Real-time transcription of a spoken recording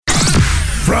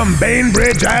From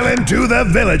Bainbridge Island to the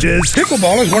Villages,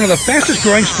 pickleball is one of the fastest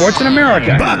growing sports in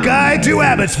America. Buckeye to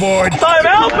Abbotsford, time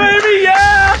out, baby,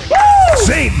 yeah! Woo!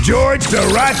 St. George to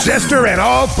Rochester, and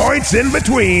all points in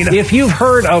between. If you've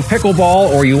heard of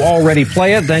pickleball or you already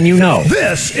play it, then you know.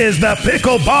 This is the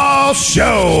Pickleball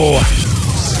Show.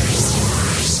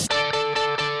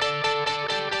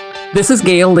 This is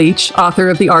Gail Leach, author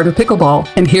of The Art of Pickleball,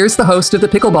 and here's the host of The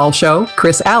Pickleball Show,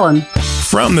 Chris Allen.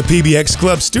 From the PBX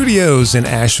Club studios in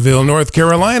Asheville, North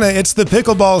Carolina, it's The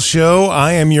Pickleball Show.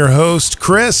 I am your host,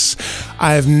 Chris.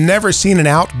 I've never seen an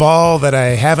out ball that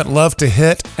I haven't loved to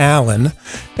hit, Allen.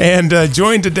 And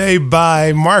joined today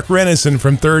by Mark Renison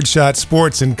from Third Shot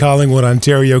Sports in Collingwood,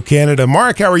 Ontario, Canada.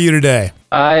 Mark, how are you today?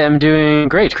 I am doing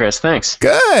great, Chris. Thanks.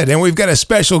 Good. And we've got a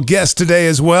special guest today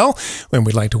as well, and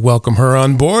we'd like to welcome her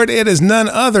on board. It is none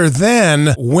other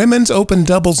than Women's Open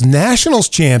Doubles Nationals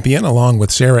champion, along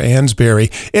with Sarah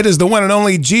Ansberry. It is the one and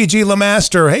only Gigi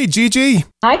LeMaster. Hey, Gigi.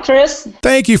 Hi, Chris.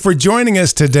 Thank you for joining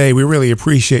us today. We really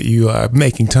appreciate you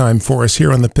making time for us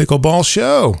here on the Pickleball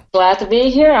Show. Glad to be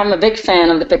here. I'm a big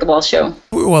fan of the Pickleball Show.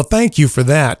 Well, thank you for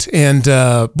that. And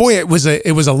boy, it was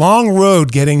a long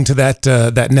road getting to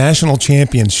that national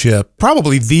championship.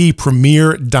 Probably the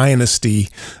premier dynasty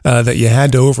that you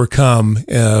had to overcome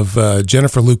of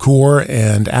Jennifer Lucour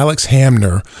and Alex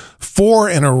Hamner. 4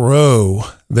 in a row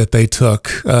that they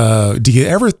took. Do you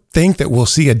ever think that we'll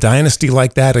see a dynasty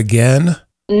like that again?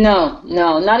 No,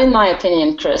 not in my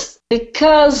opinion, Chris.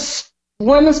 Because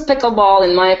women's pickleball,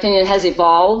 in my opinion, has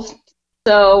evolved.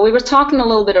 So we were talking a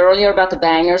little bit earlier about the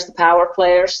bangers, the power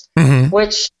players,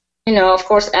 which, of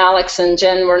course, Alex and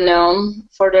Jen were known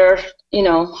for their,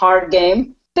 hard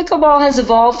game. Pickleball has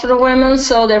evolved for the women,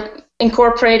 so they're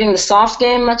incorporating the soft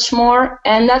game much more.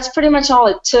 And that's pretty much all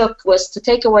it took, was to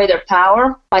take away their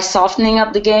power by softening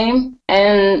up the game.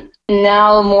 And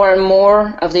now more and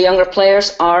more of the younger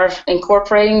players are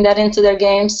incorporating that into their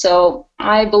game. So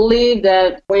I believe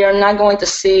that we are not going to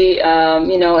see,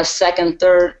 a second,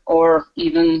 third, or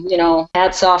even,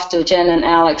 hats off to Jen and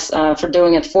Alex for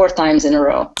doing it 4 times in a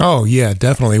row. Oh, yeah,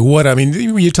 definitely.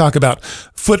 You talk about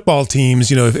football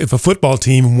teams, if a football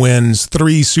team wins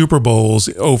 3 Super Bowls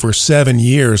over 7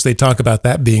 years, they talk about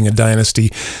that being a dynasty.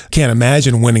 Can't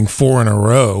imagine winning 4 in a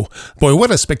row. Boy, what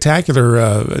a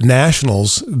spectacular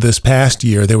Nationals this past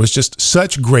year. There was just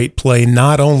such great play,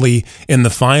 not only in the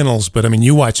finals, but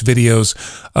you watch videos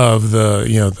of the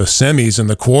semis and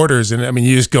the quarters, and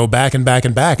you just go back and back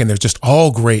and back, and they're just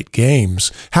all great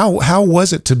games. How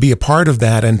was it to be a part of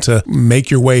that and to make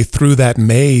your way through that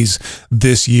maze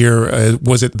this year?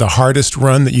 Was it the hardest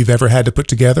run that you've ever had to put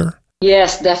together?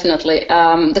 Yes, definitely.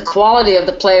 The quality of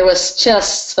the play was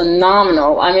just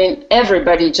phenomenal.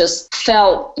 Everybody just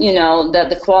felt, that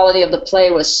the quality of the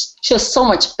play was just so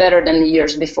much better than the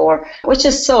years before, which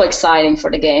is so exciting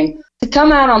for the game. To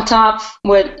come out on top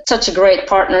with such a great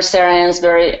partner, Sarah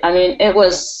Ansberry, it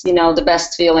was, the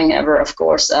best feeling ever, of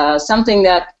course. Something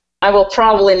that I will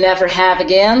probably never have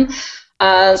again.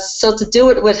 So to do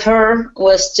it with her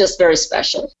was just very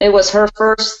special. It was her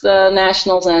first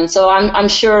nationals, and so I'm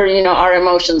sure our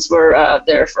emotions were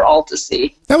there for all to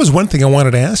see. That was one thing I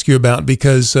wanted to ask you about,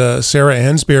 because Sarah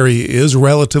Ansberry is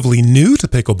relatively new to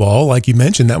pickleball. Like you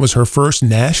mentioned, that was her first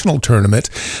national tournament.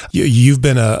 You've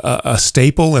been a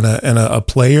staple and a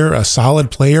player, a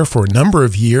solid player for a number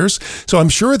of years. So I'm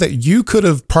sure that you could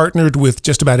have partnered with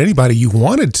just about anybody you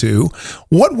wanted to.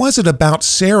 What was it about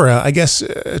Sarah? I guess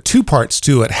 2 parts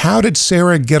to it. How did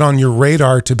Sarah get on your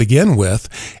radar to begin with?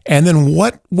 And then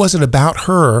what was it about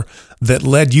her that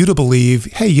led you to believe,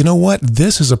 hey, you know what?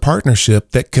 This is a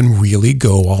partnership that can really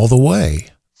go all the way?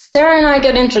 Sarah and I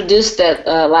got introduced at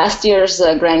last year's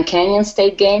Grand Canyon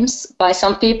State Games by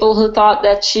some people who thought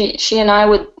that she and I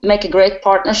would make a great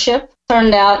partnership.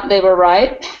 Turned out they were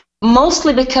right,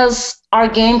 mostly because our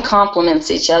game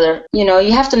complements each other.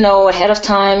 You have to know ahead of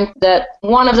time that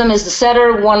one of them is the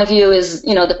setter, one of you is,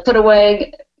 the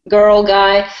put-away girl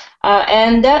guy,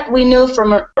 and that we knew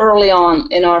from early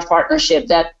on in our partnership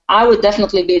that I would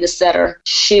definitely be the setter.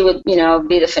 She would,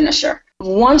 be the finisher.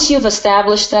 Once you've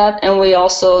established that, and we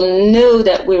also knew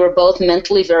that we were both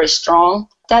mentally very strong,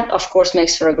 that, of course,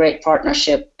 makes for a great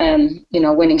partnership and,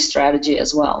 winning strategy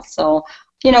as well. So,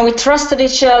 we trusted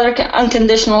each other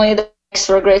unconditionally. That makes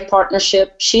for a great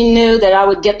partnership. She knew that I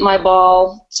would get my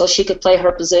ball so she could play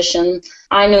her position.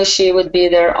 I knew she would be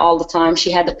there all the time.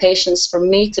 She had the patience for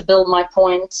me to build my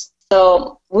points.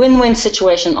 So win-win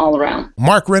situation all around.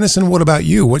 Mark Renison, what about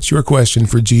you? What's your question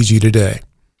for Gigi today?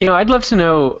 I'd love to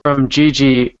know from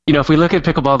Gigi, if we look at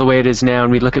pickleball the way it is now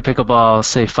and we look at pickleball,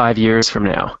 say, 5 years from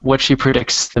now, what she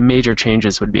predicts the major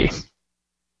changes would be.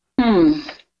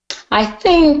 I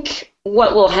think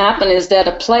what will happen is that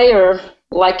a player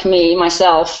like me,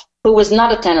 myself, who was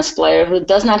not a tennis player, who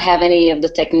does not have any of the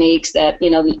techniques that,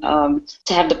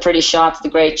 to have the pretty shots, the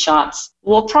great shots,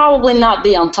 will probably not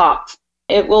be on top.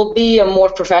 It will be a more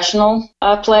professional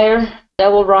player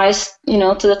that will rise,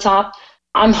 to the top.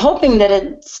 I'm hoping that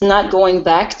it's not going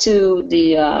back to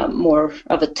the more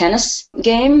of a tennis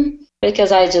game,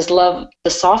 because I just love the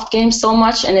soft game so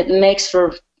much, and it makes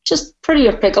for just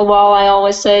prettier pickleball. I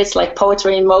always say it's like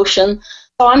poetry in motion.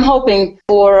 So I'm hoping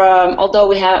for, although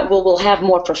we'll have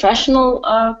more professional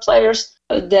players,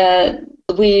 that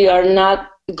we are not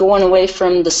going away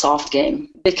from the soft game,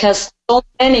 because so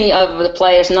many of the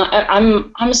players,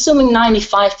 I'm assuming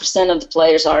 95% of the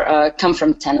players come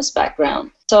from tennis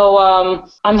background. So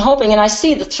I'm hoping, and I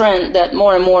see the trend that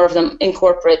more and more of them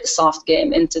incorporate the soft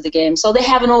game into the game. So they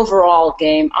have an overall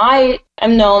game. I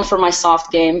am known for my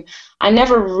soft game. I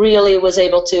never really was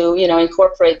able to,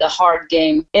 incorporate the hard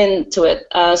game into it.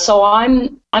 So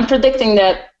I'm predicting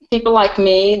that people like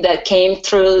me that came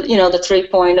through, the 3.0,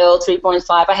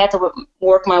 3.5, I had to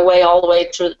work my way all the way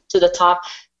to the top.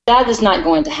 That is not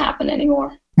going to happen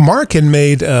anymore. Mark had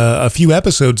made a few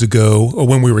episodes ago,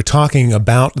 when we were talking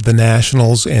about the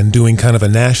Nationals and doing kind of a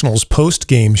Nationals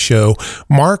post-game show,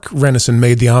 Mark Renneson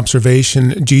made the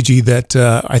observation, Gigi, that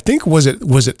I think was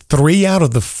it 3 out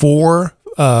of the 4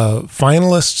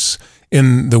 finalists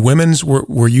in the women's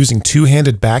were using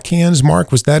two-handed backhands.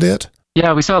 Mark, was that it?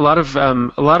 Yeah, we saw a lot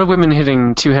of women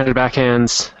hitting two-handed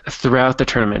backhands throughout the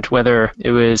tournament, whether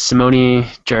it was Simone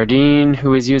Jardine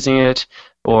who was using it,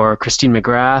 or Christine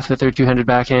McGrath with their two-handed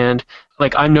backhand.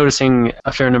 Like, I'm noticing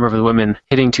a fair number of the women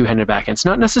hitting two-handed backhands,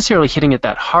 not necessarily hitting it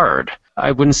that hard.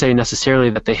 I wouldn't say necessarily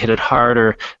that they hit it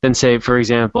harder than, say, for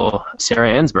example,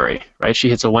 Sarah Ansbury, right? She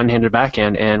hits a one-handed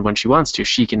backhand, and when she wants to,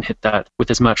 she can hit that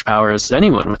with as much power as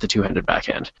anyone with a two-handed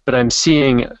backhand. But I'm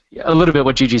seeing a little bit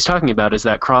what Gigi's talking about is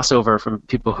that crossover from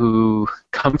people who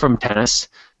come from tennis,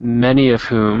 many of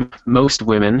whom, most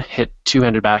women, hit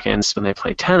two-handed backhands when they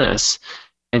play tennis.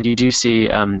 And you do see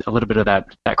a little bit of that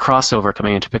crossover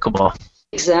coming into pickleball.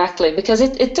 Exactly, because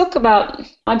it took about,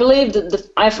 I believe that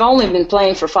I've only been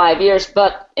playing for 5 years,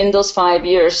 but in those 5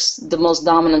 years, the most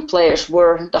dominant players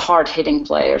were the hard-hitting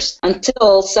players,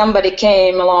 until somebody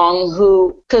came along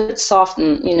who could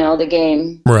soften, the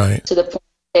game right to the point of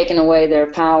taking away their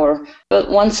power. But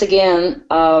once again,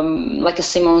 like a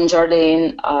Simone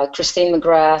Jardine, Christine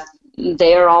McGrath,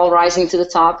 they are all rising to the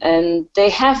top, and they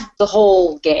have the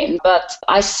whole game. But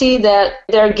I see that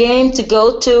their game to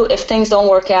go to, if things don't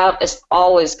work out, is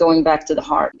always going back to the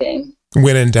hard game.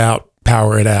 When in doubt,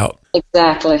 power it out.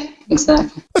 Exactly.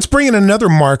 Let's bring in another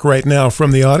Mark right now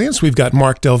from the audience. We've got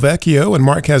Mark Del Vecchio, and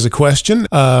Mark has a question.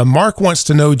 Mark wants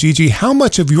to know, Gigi, how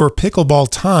much of your pickleball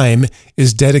time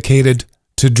is dedicated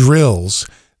to drills?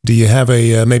 Do you have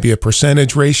maybe a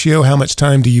percentage ratio? How much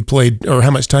time do you play, or how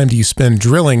much time do you spend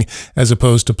drilling as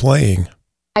opposed to playing?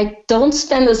 I don't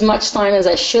spend as much time as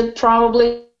I should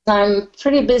probably. I'm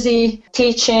pretty busy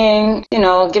teaching,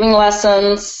 giving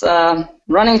lessons,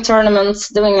 running tournaments,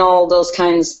 doing all those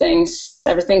kinds of things,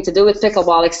 everything to do with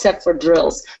pickleball except for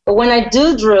drills. But when I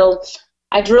do drill,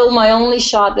 I drill my only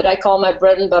shot that I call my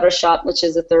bread and butter shot, which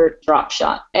is the third drop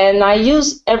shot. And I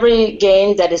use every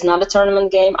game that is not a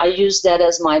tournament game, I use that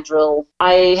as my drill.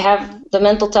 I have the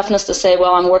mental toughness to say,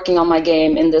 well, I'm working on my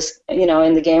game in this,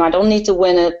 in the game. I don't need to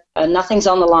win it. Nothing's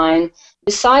on the line.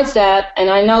 Besides that, and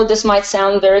I know this might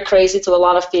sound very crazy to a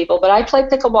lot of people, but I play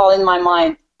pickleball in my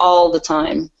mind all the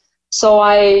time. So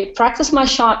I practice my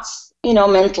shots,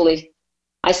 mentally.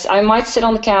 I might sit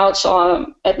on the couch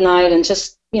at night and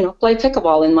just play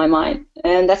pickleball in my mind,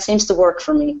 and that seems to work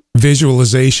for me.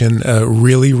 Visualization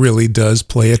really, really does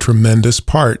play a tremendous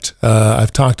part.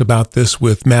 I've talked about this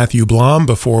with Matthew Blom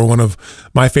before. One of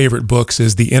my favorite books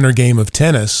is The Inner Game of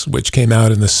Tennis, which came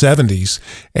out in the 70s.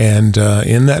 And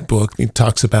in that book, he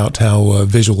talks about how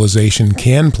visualization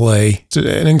can play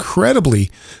an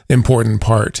incredibly important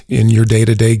part in your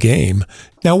day-to-day game.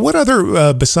 Now, what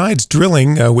other, besides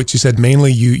drilling, which you said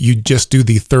mainly you just do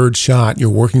the third shot, you're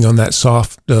working on that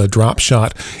soft drop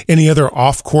shot, any other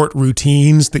off-court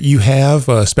routines that you have,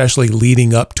 especially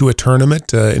leading up to a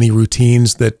tournament? Any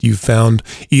routines that you've found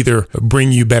either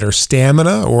bring you better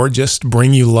stamina or just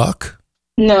bring you luck?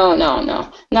 No,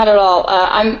 not at all.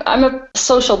 I'm a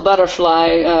social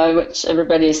butterfly, which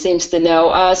everybody seems to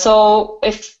know. So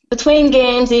if between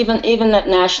games, even at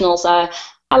nationals,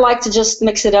 I like to just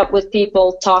mix it up with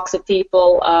people, talk to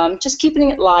people, just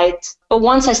keeping it light. But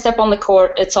once I step on the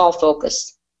court, it's all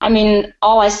focused. I mean,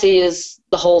 all I see is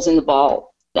the holes in the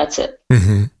ball. That's it.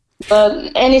 Mm-hmm.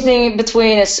 But anything in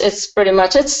between, it's pretty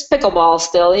much, it's pickleball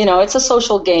still. It's a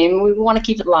social game. We want to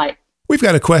keep it light. We've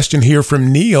got a question here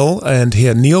from Neil, and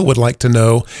Neil would like to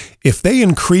know, if they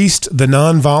increased the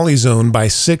non-volley zone by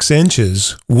 6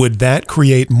 inches, would that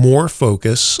create more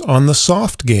focus on the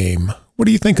soft game? What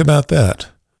do you think about that?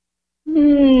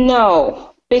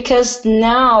 No, because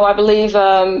now I believe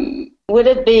with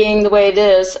it being the way it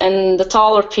is and the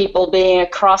taller people being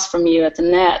across from you at the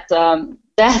net,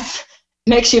 that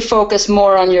makes you focus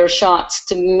more on your shots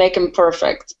to make them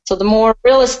perfect. So the more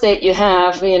real estate you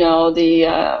have,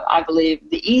 I believe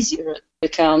the easier it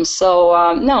becomes.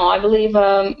 So no, I believe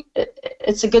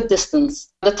it's a good distance.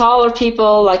 The taller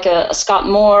people, like a Scott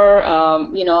Moore,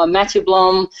 a Matthew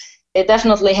Blum, they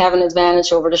definitely have an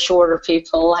advantage over the shorter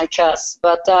people like us.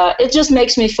 But it just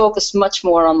makes me focus much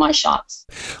more on my shots.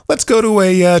 Let's go to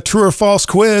a true or false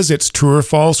quiz. It's true or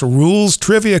false rules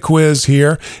trivia quiz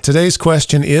here. Today's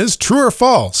question is true or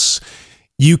false.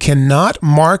 You cannot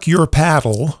mark your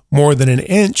paddle more than 1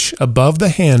 inch above the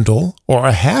handle or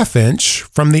a 1/2 inch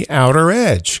from the outer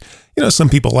edge. Some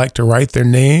people like to write their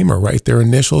name or write their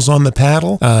initials on the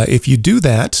paddle. If you do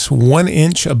that 1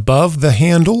 inch above the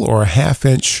handle or a 1/2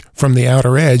 inch from the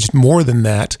outer edge, more than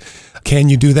that, can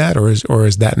you do that, or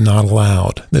is that not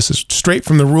allowed? This is straight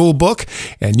from the rule book,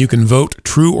 and you can vote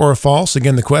true or false.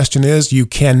 Again, the question is, you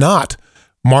cannot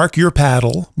mark your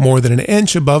paddle more than 1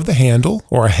 inch above the handle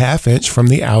or a 1/2 inch from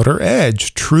the outer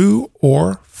edge. True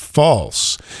or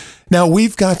false? Now,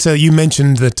 we've got, you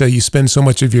mentioned that you spend so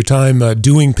much of your time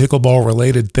doing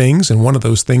pickleball-related things, and one of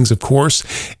those things, of course,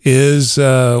 is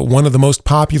one of the most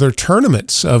popular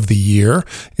tournaments of the year.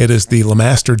 It is the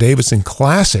LeMaster Davidson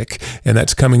Classic, and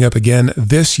that's coming up again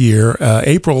this year,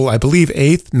 April, I believe,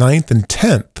 8th, 9th, and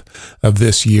 10th of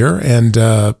this year. And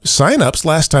sign-ups,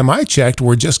 last time I checked,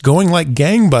 were just going like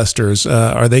gangbusters.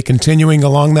 Are they continuing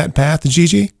along that path,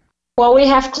 Gigi? Well, we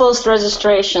have closed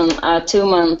registration 2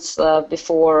 months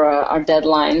before our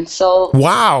deadline. So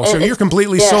wow! So you're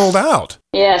completely sold out.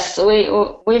 Yes,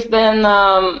 we've been,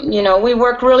 we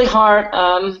work really hard.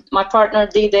 My partner,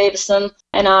 Dee Davison,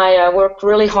 and I work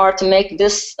really hard to make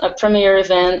this a premier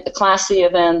event, a classy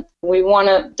event. We want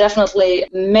to definitely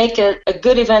make it a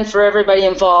good event for everybody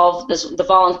involved, the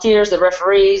volunteers, the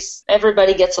referees.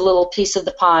 Everybody gets a little piece of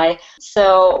the pie.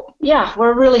 So, yeah,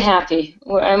 we're really happy.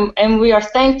 And we are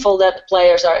thankful that the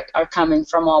players are coming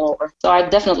from all over. So I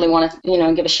definitely want to,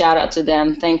 give a shout out to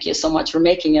them. Thank you so much for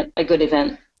making it a good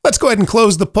event. Let's go ahead and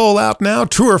close the poll out now.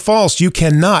 True or false, you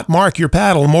cannot mark your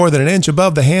paddle more than 1 inch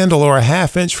above the handle or a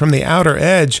 1/2 inch from the outer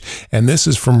edge. And this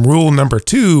is from rule number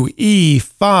 2,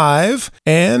 E5.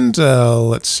 And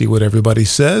let's see what everybody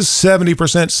says.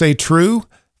 70% say true,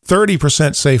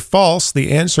 30% say false.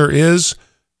 The answer is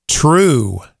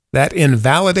true. That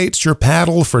invalidates your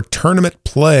paddle for tournament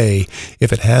play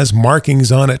if it has markings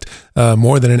on it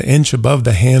more than 1 inch above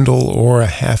the handle or a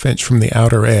 1/2 inch from the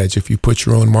outer edge. If you put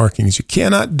your own markings, you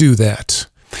cannot do that.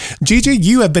 Gigi,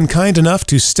 you have been kind enough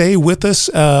to stay with us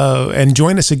and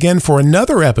join us again for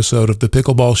another episode of the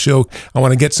Pickleball Show. I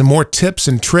want to get some more tips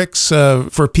and tricks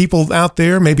for people out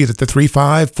there, maybe at the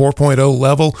 3.5, 4.0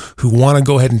 level, who want to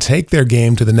go ahead and take their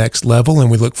game to the next level,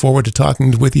 and we look forward to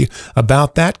talking with you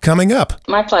about that coming up.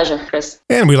 My pleasure, Chris.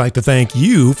 And we'd like to thank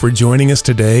you for joining us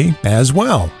today as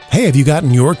well. Hey, have you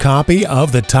gotten your copy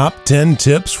of the top 10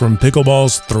 tips from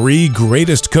pickleball's 3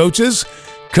 greatest coaches?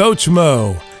 Coach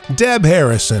Mo, Deb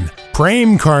Harrison,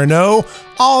 Prem Carnot,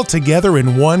 all together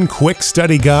in one quick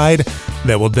study guide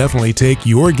that will definitely take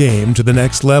your game to the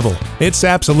next level. It's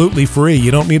absolutely free.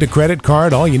 You don't need a credit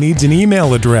card. All you need is an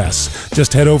email address.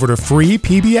 Just head over to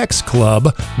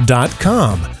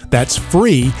freepbxclub.com. That's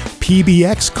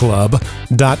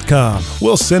freepbxclub.com.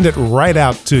 We'll send it right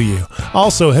out to you.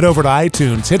 Also, head over to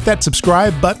iTunes. Hit that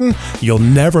subscribe button. You'll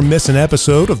never miss an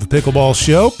episode of The Pickleball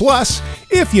Show. Plus,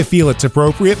 if you feel it's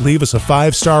appropriate, leave us a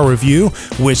 5-star review,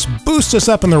 which boosts us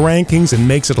up in the rankings and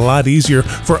makes it a lot easier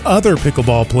for other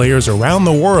pickleball players around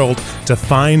the world to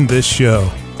find this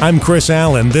show. I'm Chris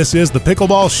Allen. This is The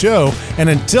Pickleball Show. And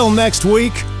until next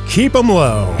week, keep 'em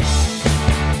low.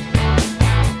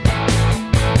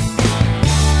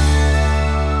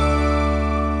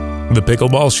 The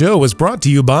Pickleball Show is brought to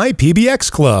you by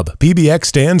PBX Club. PBX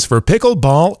stands for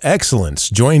Pickleball Excellence.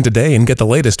 Join today and get the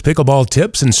latest pickleball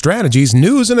tips and strategies,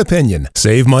 news and opinion.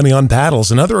 Save money on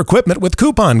paddles and other equipment with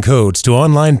coupon codes to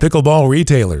online pickleball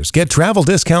retailers. Get travel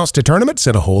discounts to tournaments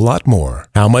and a whole lot more.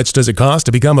 How much does it cost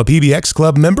to become a PBX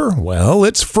Club member? Well,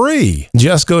 it's free.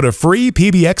 Just go to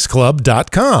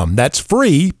freepbxclub.com. That's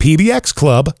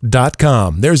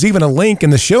freepbxclub.com. There's even a link in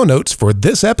the show notes for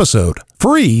this episode.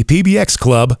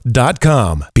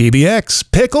 freepbxclub.com. PBX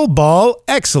Pickleball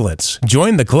Excellence.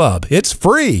 Join the club. It's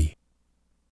free.